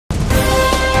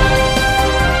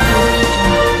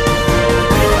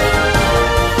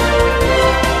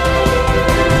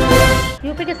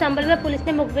UP के संभल में police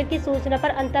ने मुखबिर की सूचना पर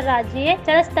अंतर्राज्यीय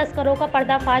चरस तस्करों का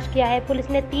पर्दाफाश किया है। पुलिस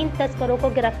ने 3 तस्करों को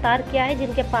गिरफ्तार किया है,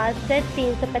 जिनके पास से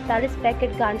 345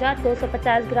 पैकेट गांजा,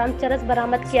 250 ग्राम चरस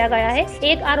बरामद किया गया है।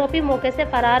 एक आरोपी मौके से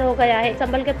फरार हो गया है।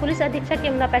 संभल के पुलिस अधीक्षक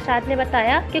यमुना प्रसाद ने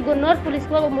बताया कि गुन्नौर पुलिस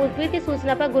को मुखबिर की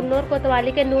सूचना पर गुन्नौर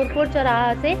कोतवाली के नूरपुर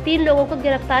चौराहा से 3 लोगों को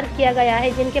गिरफ्तार किया गया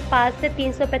है, जिनके पास से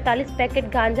 345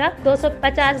 पैकेट गांजा,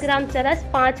 250 ग्राम चरस,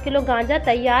 5 किलो गांजा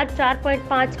तैयार,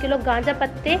 4.5 किलो गांजा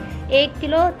पत्ते, 1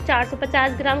 किलो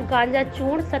 450 ग्राम गांजा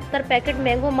चूर्ण, 70 packet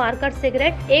mango marker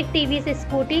cigarette, 1 TV से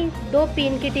स्कूटी, 2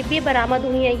 पीन की टिब्बी बरामद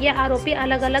हुई है। ये आरोपी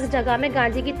अलग अलग जगह में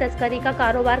गांजे की तस्करी का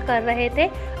कारोबार कर रहे थे।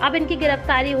 अब इनकी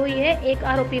गिरफ्तारी हुई है। एक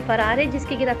आरोपी फरार है,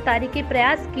 जिसकी गिरफ्तारी की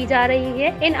प्रयास की जा रही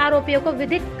है। इन आरोपियों को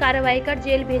विधिक कार्रवाई कर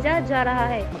जेल भेजा जा रहा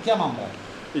है। क्या मामला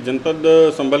है? जनपद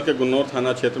संभल के गुन्नौर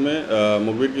थाना क्षेत्र में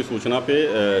मुखबिर की सूचना पे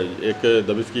एक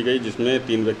दबिश की गई, जिसमें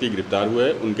 3 व्यक्ति गिरफ्तार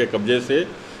हुए। उनके कब्जे से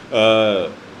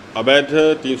अवैध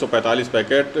 345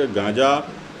 पैकेट गांजा,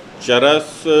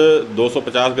 चरस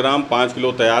 250 ग्राम, 5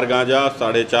 किलो तैयार गांजा,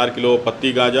 4.5 किलो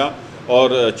पत्ती गांजा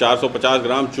और 450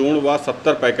 ग्राम चूर्ण व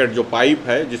 70 पैकेट जो पाइप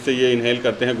है जिससे ये इनहेल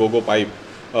करते हैं, गोगो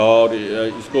पाइप और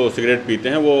इसको सिगरेट पीते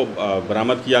हैं, वो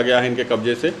बरामद किया गया है इनके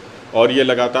कब्जे से। और ये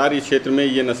लगातार इस क्षेत्र में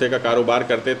ये नशे का कारोबार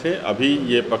करते थे। अभी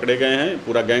ये पकड़े गए हैं,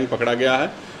 पूरा गैंग पकड़ा गया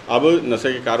है। अब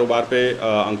नशे के कारोबार पे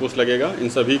अंकुश लगेगा। इन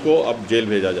सभी को अब जेल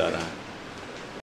भेजा जा रहा है।